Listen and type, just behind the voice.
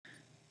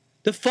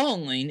The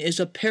following is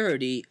a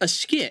parody, a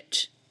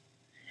skit,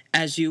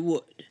 as you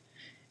would.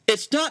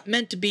 It's not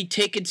meant to be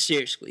taken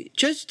seriously,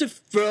 just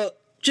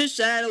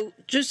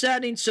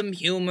adding some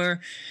humor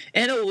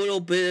and a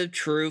little bit of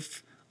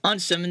truth on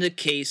some of the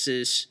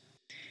cases.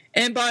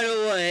 And by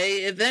the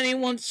way, if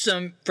anyone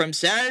from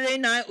Saturday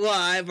Night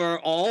Live or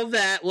all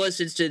that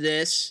listens to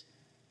this,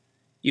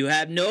 you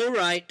have no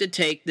right to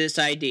take this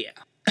idea.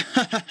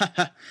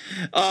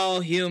 All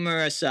humor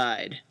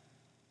aside.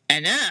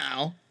 And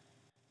now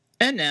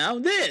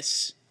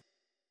this.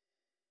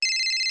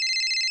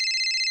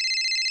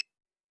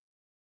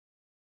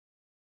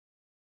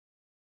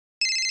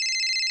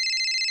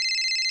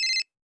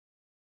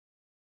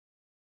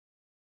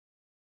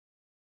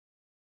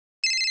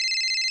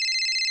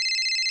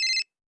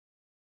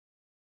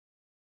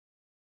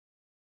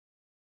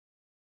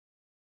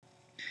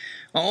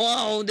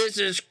 Hello, this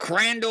is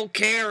Crandall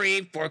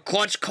Carey for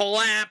Clutch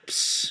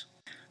Collapse.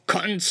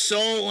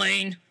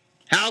 Consoling.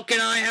 How can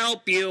I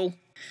help you?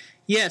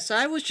 Yes,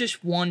 I was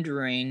just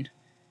wondering,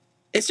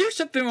 is there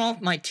something wrong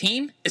with my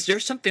team? Is there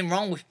something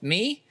wrong with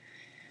me?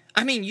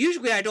 I mean,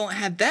 usually I don't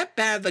have that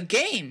bad of a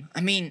game. I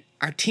mean,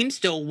 our team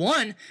still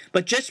won,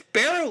 but just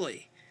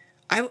barely.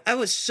 I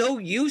was so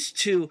used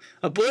to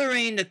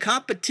obliterating the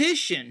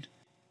competition.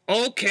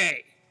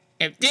 Okay,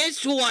 if this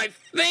is who I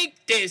think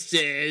this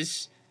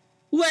is,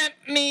 let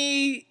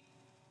me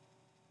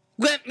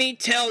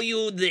tell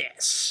you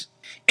this.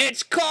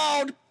 It's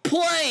called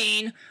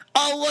playing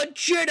a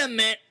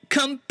legitimate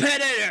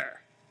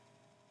competitor.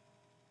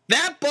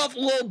 That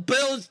Buffalo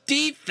Bills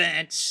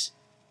defense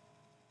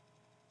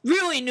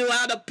really knew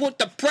how to put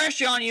the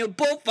pressure on you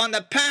both on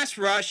the pass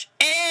rush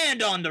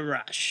and on the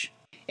rush.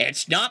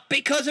 It's not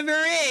because of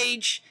your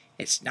age.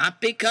 It's not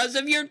because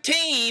of your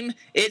team.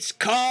 It's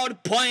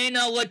called playing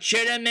a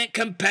legitimate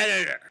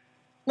competitor.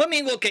 Let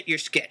me look at your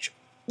schedule.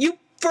 You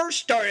first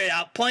started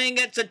out playing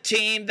against a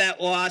team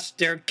that lost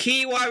their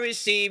key wide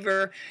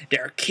receiver,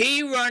 their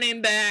key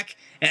running back,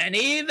 and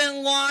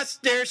even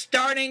lost their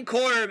starting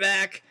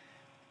quarterback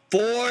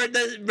for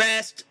the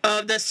rest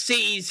of the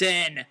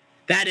season.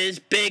 That is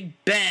Big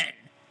Ben.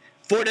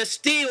 For the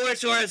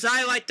Steelers, or as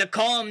I like to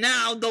call them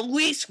now, the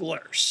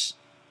Leaslers.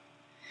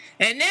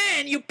 And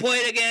then you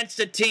played against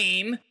a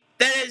team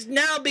that has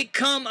now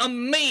become a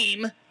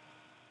meme.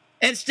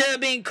 Instead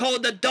of being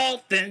called the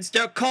Dolphins,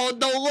 they're called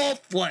the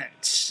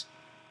Loaflins.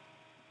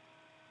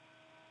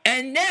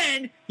 And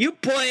then you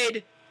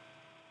played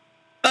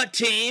a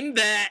team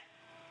that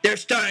their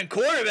starting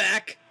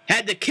quarterback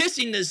had the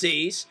kissing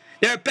disease.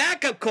 Their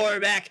backup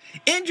quarterback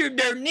injured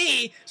their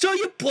knee, so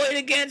you played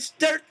against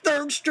their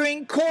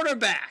third-string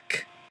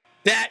quarterback.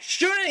 That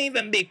shouldn't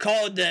even be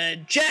called the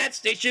Jets.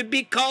 They should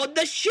be called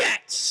the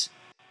Shets.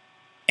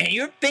 And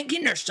you're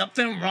thinking there's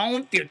something wrong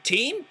with your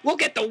team?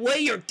 Look at the way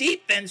your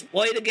defense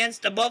played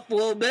against the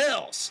Buffalo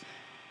Bills.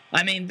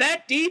 I mean,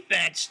 that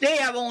defense, they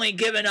have only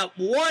given up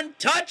one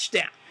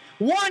touchdown.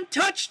 One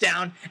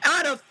touchdown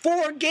out of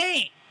 4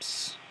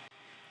 games.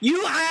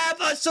 You have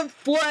a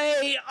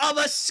souffle of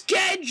a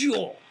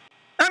schedule.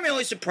 I'm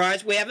really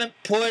surprised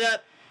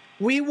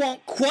we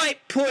won't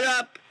quite put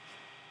up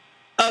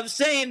of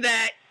saying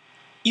that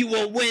you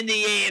will win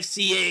the AFC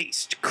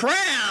East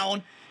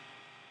crown,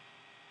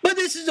 but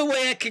this is the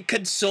way I can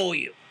console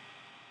you.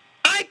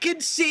 I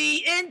can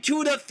see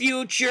into the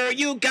future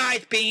you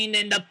guys being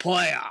in the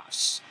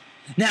playoffs.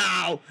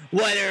 Now,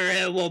 whether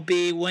it will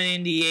be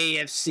winning the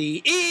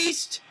AFC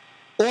East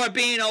or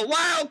being a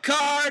wild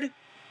card,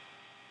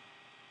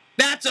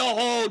 that's a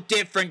whole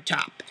different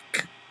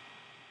topic.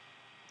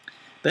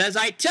 But as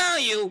I tell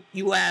you,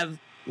 you have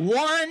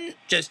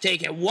just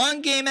take it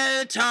one game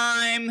at a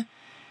time,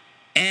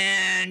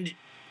 and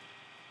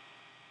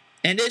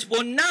this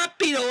will not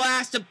be the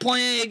last of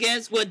playing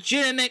against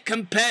legitimate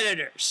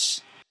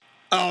competitors.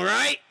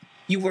 Alright?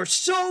 You were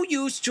so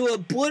used to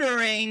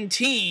obliterating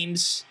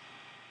teams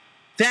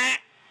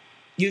that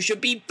you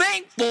should be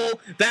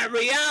thankful that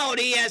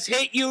reality has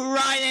hit you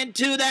right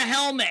into the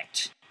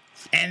helmet.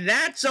 And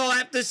that's all I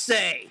have to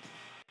say.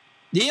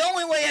 The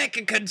only way I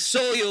can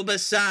console you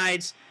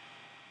besides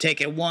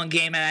take it one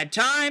game at a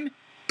time,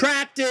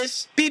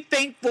 practice, be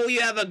thankful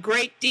you have a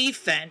great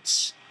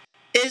defense,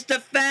 is the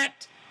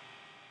fact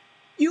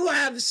you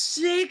have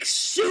 6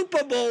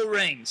 Super Bowl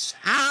rings.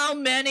 How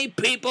many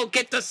people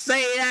get to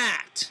say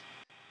that?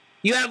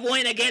 You have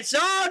win against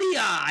all the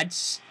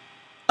odds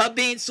of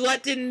being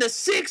selected in the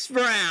 6th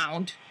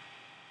round,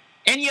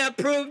 and you have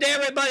proved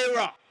everybody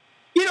wrong.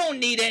 You don't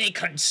need any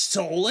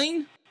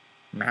consoling.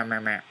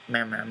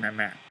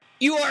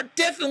 You are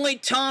definitely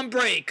Tom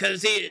Brady,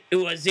 because it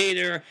was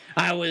either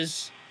I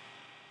was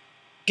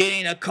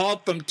getting a call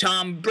from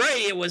Tom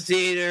Brady, it was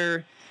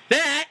either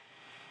that,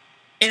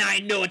 and I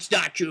know it's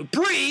not Drew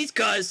Brees,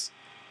 because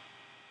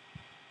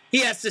he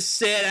has to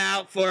sit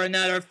out for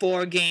another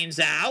 4 games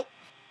out.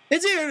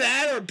 It's either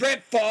that or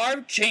Brett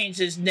Favre changed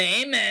his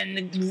name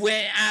and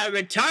went out of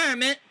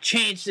retirement,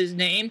 changed his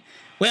name,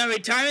 went out of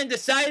retirement and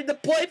decided to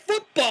play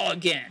football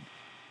again.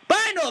 But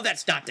I know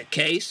that's not the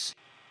case.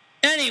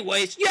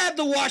 Anyways, you have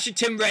the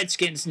Washington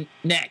Redskins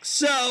next,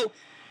 so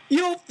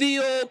you'll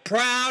feel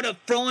proud of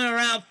throwing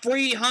around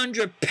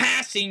 300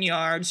 passing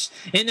yards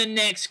in the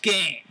next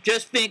game.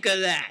 Just think of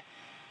that.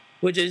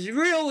 Which is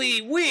really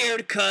weird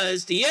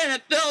because the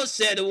NFL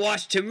said the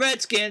Washington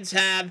Redskins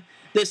have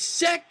the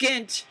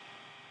second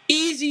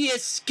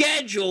easiest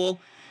schedule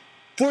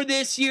for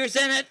this year's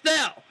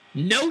NFL.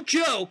 No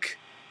joke.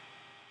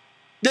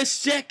 The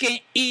second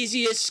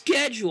easiest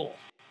schedule.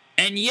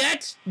 And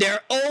yet,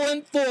 they're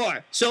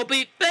 0-4. So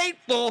be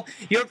thankful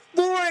you're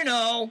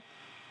 4-0,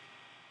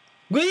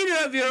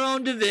 leader of your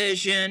own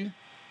division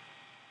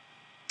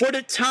for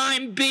the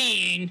time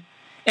being,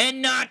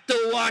 and not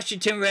the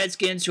Washington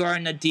Redskins who are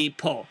in the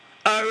deep hole.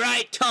 All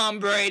right, Tom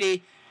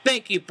Brady,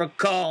 thank you for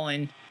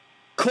calling.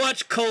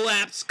 Clutch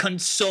collapse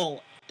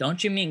consoling.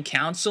 Don't you mean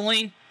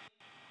counseling?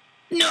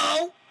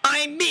 No,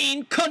 I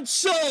mean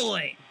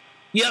consoling.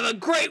 You have a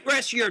great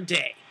rest of your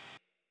day.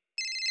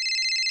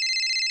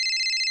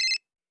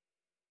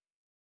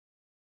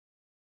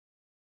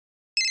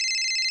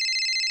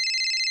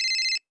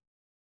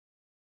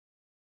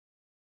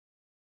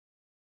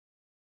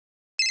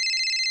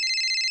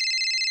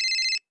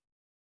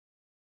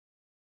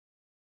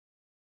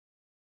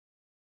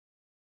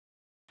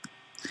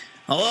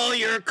 Hello,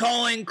 you're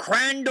calling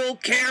Crandall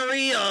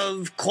Carey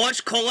of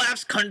Clutch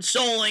Collapse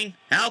Consoling.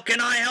 How can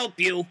I help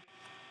you?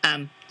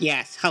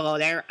 Yes, hello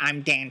there,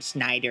 I'm Dan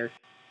Snyder.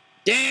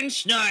 Dan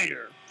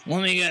Snyder.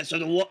 Let me guess,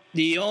 so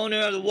the owner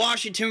of the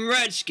Washington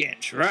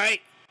Redskins, right?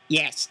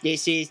 Yes,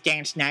 this is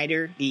Dan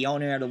Snyder, the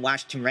owner of the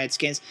Washington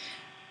Redskins.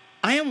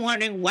 I am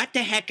wondering what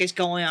the heck is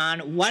going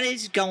on, what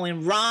is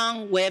going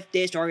wrong with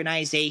this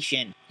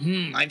organization?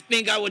 I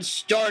think I would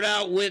start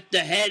out with the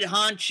head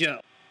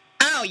honcho.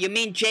 Oh, you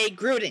mean Jay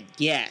Gruden?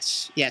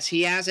 Yes,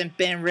 he hasn't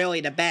been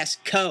really the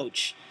best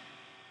coach.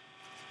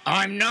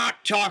 I'm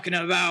not talking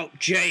about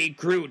Jay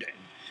Gruden.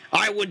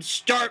 I would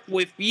start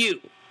with you.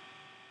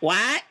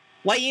 What?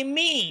 What do you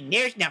mean?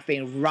 There's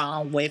nothing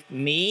wrong with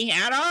me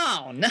at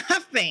all.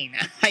 Nothing.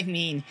 I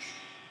mean...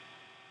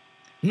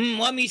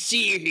 let me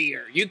see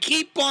here. You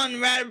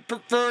rather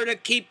prefer to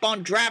keep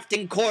on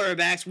drafting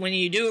quarterbacks when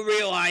you do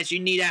realize you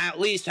need to at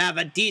least have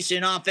a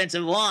decent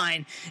offensive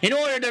line in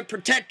order to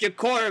protect your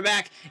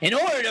quarterback, in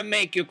order to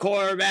make your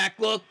quarterback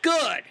look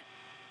good.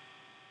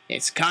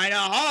 It's kind of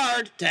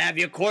hard to have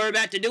your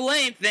quarterback to do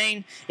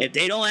anything if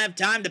they don't have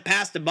time to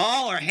pass the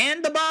ball or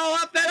hand the ball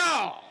up at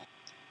all.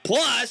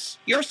 Plus,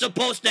 you're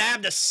supposed to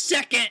have the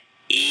second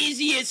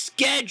easiest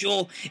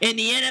schedule in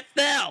the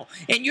NFL,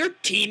 and your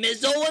team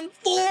is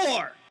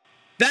 0-4.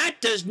 That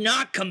does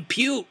not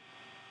compute.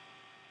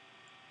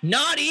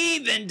 Not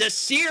even to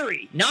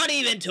Siri, not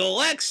even to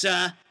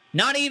Alexa,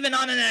 not even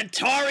on an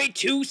Atari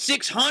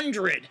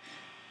 2600.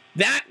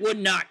 That would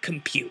not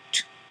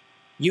compute.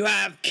 You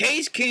have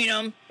Case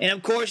Keenum, and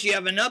of course you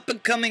have an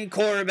up-and-coming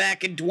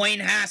quarterback in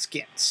Dwayne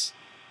Haskins.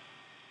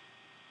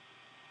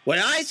 What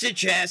I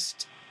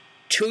suggest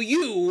to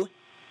you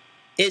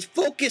is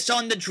focus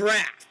on the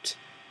draft.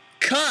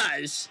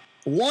 Because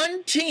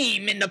one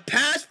team in the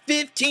past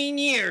 15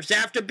 years,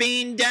 after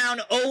being down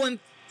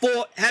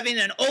 0-4, having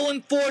an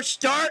 0-4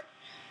 start,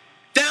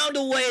 found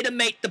a way to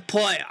make the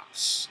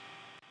playoffs.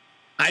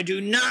 I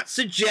do not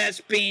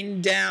suggest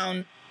being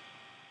down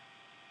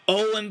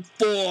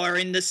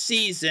 0-4 in the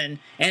season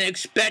and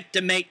expect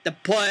to make the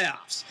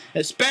playoffs,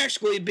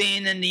 especially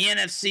being in the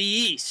NFC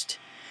East.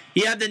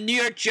 You have the New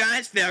York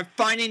Giants that are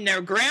finding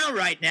their ground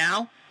right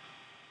now,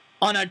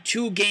 on a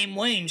 2-game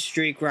winning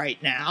streak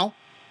right now,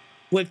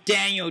 with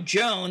Daniel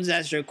Jones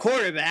as their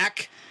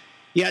quarterback.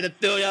 You have the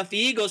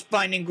Philadelphia Eagles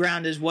finding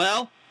ground as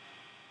well.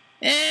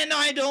 And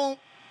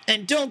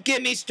don't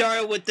get me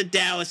started with the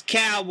Dallas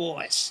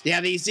Cowboys. They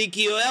have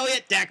Ezekiel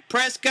Elliott, Dak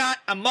Prescott,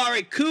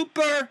 Amari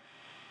Cooper,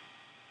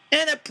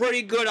 and a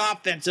pretty good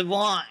offensive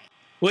line,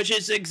 which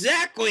is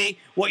exactly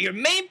what your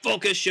main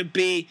focus should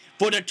be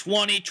for the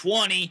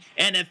 2020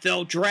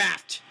 NFL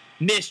Draft,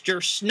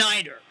 Mr.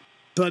 Snyder.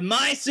 But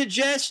my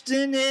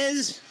suggestion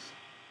is...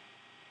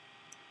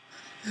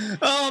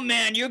 oh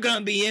man, you're going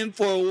to be in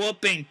for a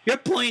whooping. You're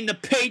playing the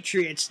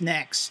Patriots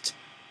next.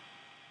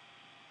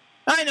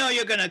 I know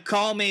you're going to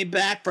call me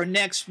back for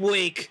next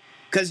week,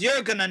 because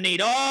you're going to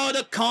need all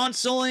the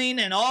counseling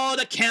and all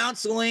the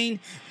counseling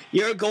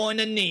you're going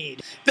to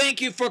need. Thank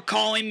you for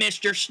calling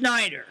Mr.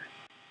 Snyder.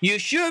 You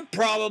should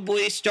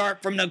probably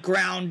start from the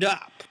ground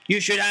up. You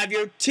should have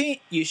your team.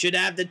 You should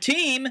have the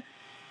team,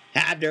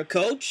 have their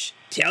coach,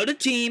 tell the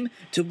team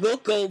to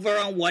look over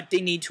on what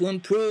they need to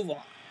improve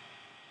on.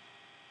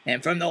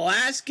 And from the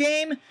last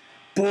game,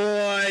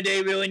 boy,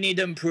 they really need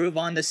to improve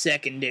on the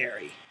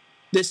secondary.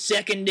 The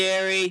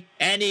secondary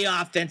and the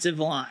offensive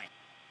line.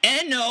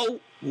 And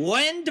know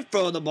when to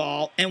throw the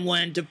ball and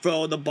when to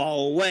throw the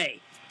ball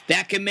away.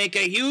 That can make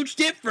a huge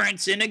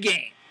difference in a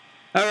game.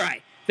 All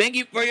right. Thank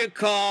you for your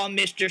call,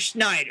 Mr.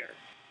 Snyder.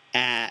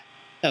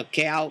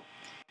 Okay,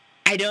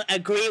 I don't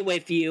agree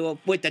with you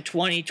with the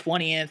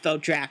 2020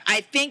 NFL Draft.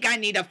 I think I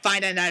need to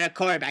find another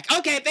quarterback.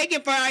 Okay, thank you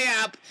for your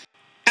help.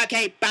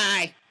 Okay,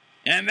 bye.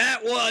 And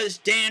that was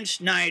Dan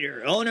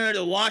Snyder, owner of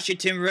the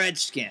Washington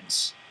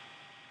Redskins.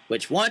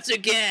 Which, once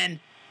again,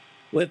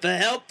 with a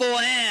helpful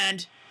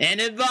hand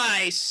and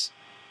advice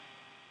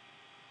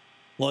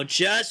will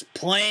just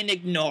plain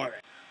ignore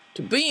it.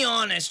 To be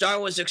honest, I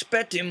was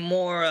expecting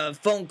more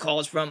phone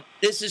calls from,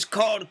 this is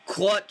called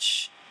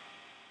Clutch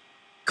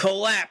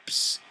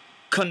Collapse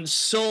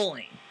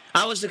Consoling.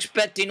 I was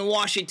expecting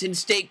Washington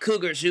State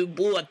Cougars, who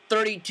blew a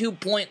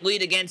 32-point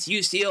lead against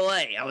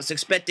UCLA. I was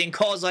expecting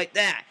calls like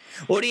that.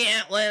 Or the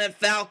Atlanta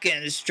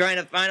Falcons trying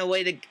to find a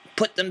way to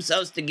put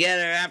themselves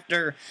together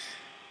after,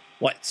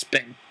 it's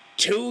been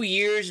 2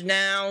 years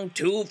now,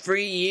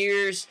 3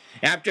 years,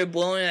 after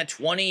blowing a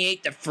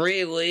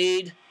 28-3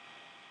 lead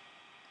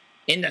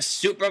in the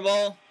Super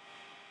Bowl,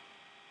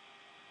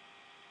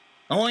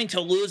 only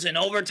to lose in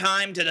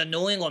overtime to the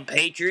New England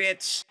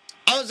Patriots.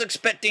 I was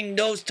expecting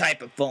those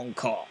type of phone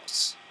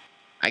calls.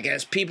 I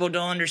guess people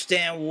don't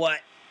understand what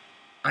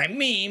I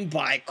mean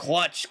by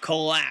clutch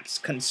collapse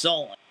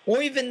consoling.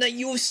 Or even the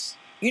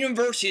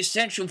University of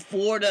Central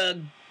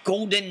Florida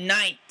Golden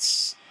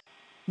Knights.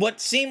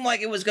 What seemed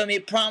like it was going to be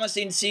a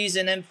promising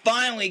season and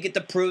finally get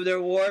to prove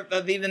their worth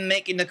of even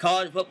making the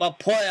college football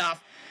playoff.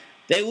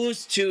 They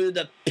lose to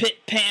the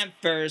Pitt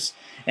Panthers,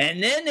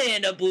 and then they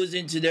end up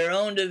losing to their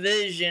own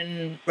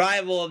division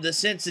rival of the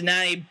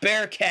Cincinnati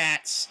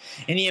Bearcats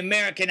in the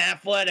American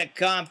Athletic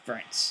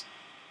Conference.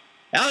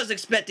 I was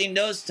expecting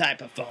those type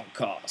of phone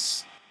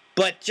calls.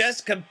 But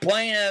just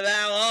complaining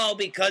about,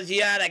 because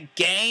you had a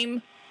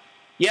game?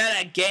 You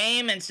had a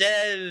game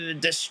instead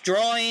of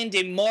destroying,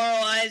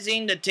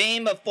 demoralizing the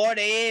team before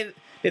you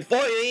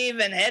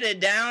even headed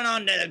down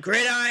onto the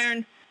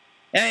gridiron?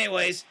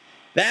 Anyways,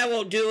 that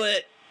will do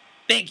it.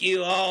 Thank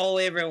you all,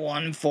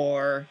 everyone,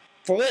 for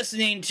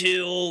listening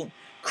to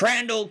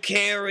Crandall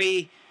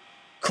Carey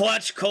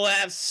Clutch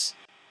Collapse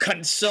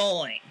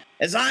Consoling.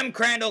 As I'm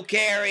Crandall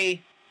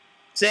Carey,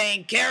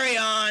 saying carry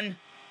on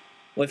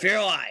with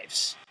your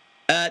lives.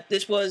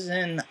 This was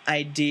an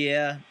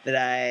idea that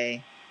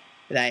I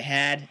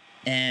had,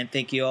 and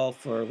thank you all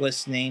for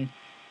listening.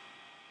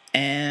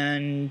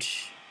 And,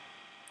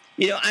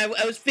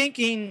 I was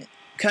thinking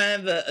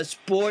kind of a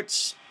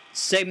sports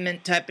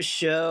segment type of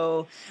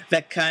show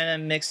that kind of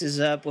mixes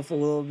up with a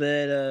little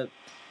bit of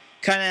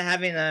kind of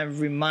having a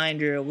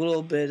reminder, a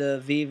little bit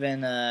of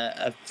even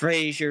a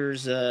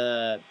Frasier's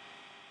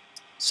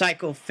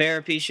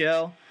psychotherapy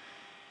show,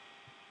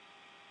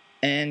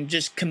 and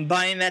just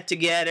combining that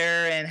together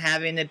and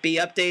having it be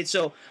updated.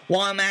 So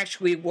while I'm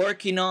actually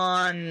working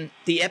on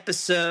the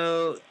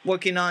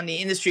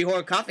Industry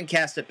Horror Coffin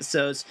Cast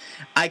episodes,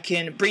 I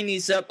can bring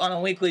these up on a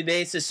weekly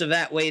basis, so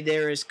that way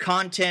there is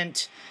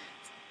content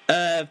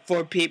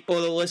for people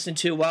to listen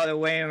to while they're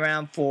waiting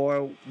around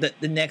for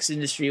the next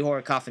Industry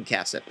Horror Coffin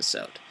Cast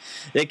episode.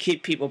 They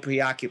keep people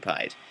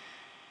preoccupied.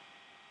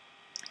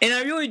 And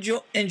I really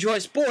enjoy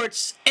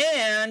sports,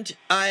 and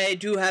I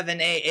do have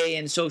an AA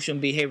in social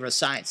and behavioral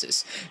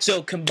sciences.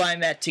 So combine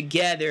that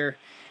together,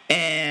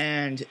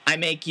 and I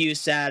make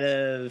use out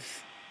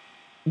of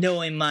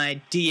knowing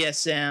my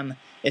DSM.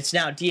 It's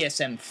now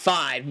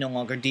DSM-5, no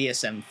longer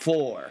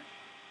DSM-4.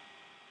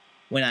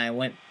 When I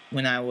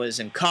was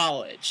in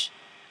college,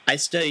 I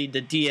studied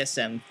the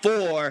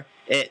DSM-4.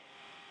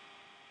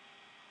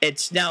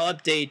 It's now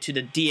updated to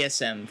the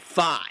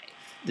DSM-5.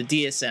 The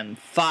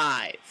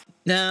DSM-5.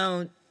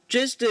 Now,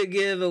 just to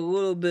give a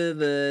little bit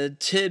of a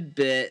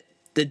tidbit,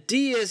 the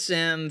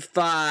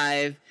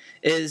DSM-5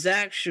 is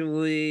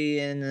actually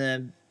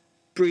an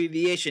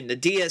abbreviation. The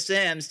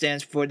DSM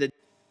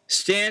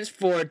stands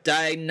for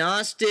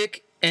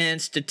Diagnostic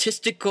and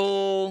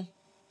Statistical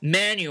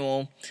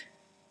Manual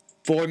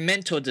for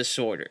Mental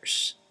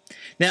Disorders.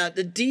 Now,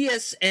 the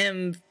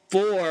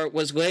DSM-4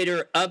 was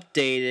later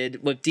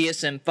updated with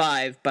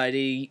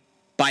DSM-5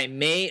 by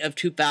May of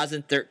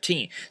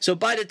 2013. So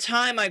by the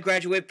time I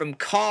graduated from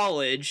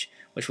college,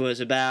 which was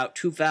about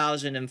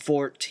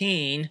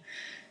 2014,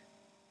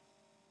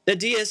 the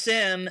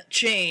DSM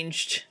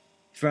changed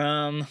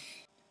from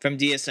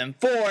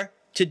DSM-4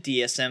 to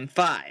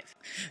DSM-5.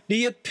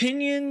 The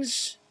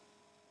opinions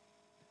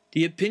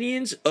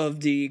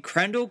of the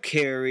Crandall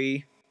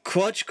Carey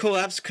Clutch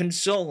Collapse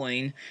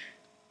Consoling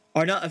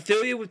are not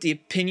affiliated with the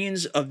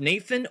opinions of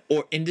Nathan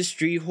or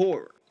Industry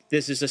Horror.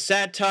 This is a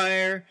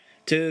satire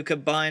to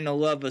combine a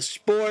love of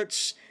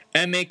sports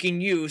and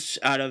making use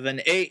out of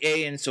an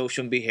AA in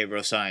social and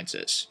behavioral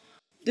sciences.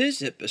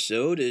 This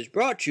episode is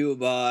brought to you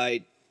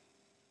by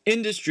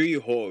Industry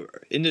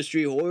Horror.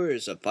 Industry Horror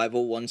is a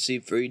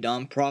 501c3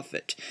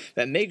 nonprofit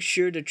that makes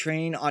sure to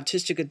train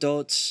autistic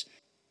adults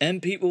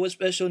and people with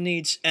special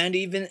needs, and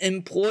even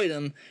employ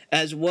them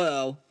as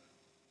well,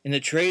 in the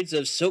trades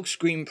of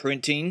silkscreen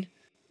printing,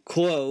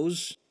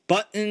 clothes,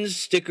 buttons,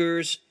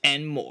 stickers,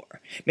 and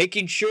more,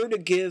 making sure to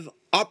give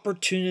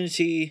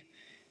opportunity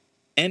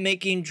and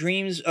making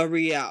dreams a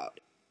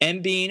reality,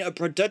 and being a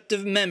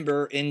productive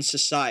member in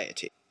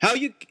society. How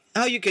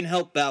you can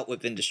help out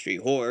with Industry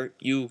Horror?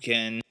 You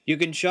can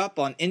shop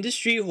on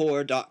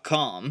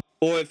industryhorror.com,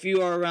 or if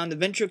you are around the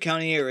Ventura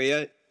County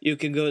area, you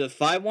can go to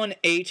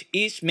 518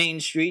 East Main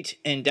Street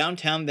in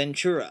downtown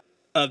Ventura,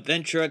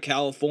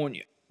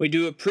 California. We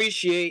do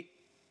appreciate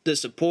the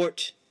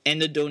support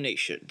and the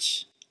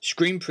donations.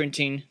 Screen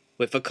printing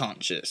with a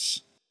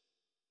conscience.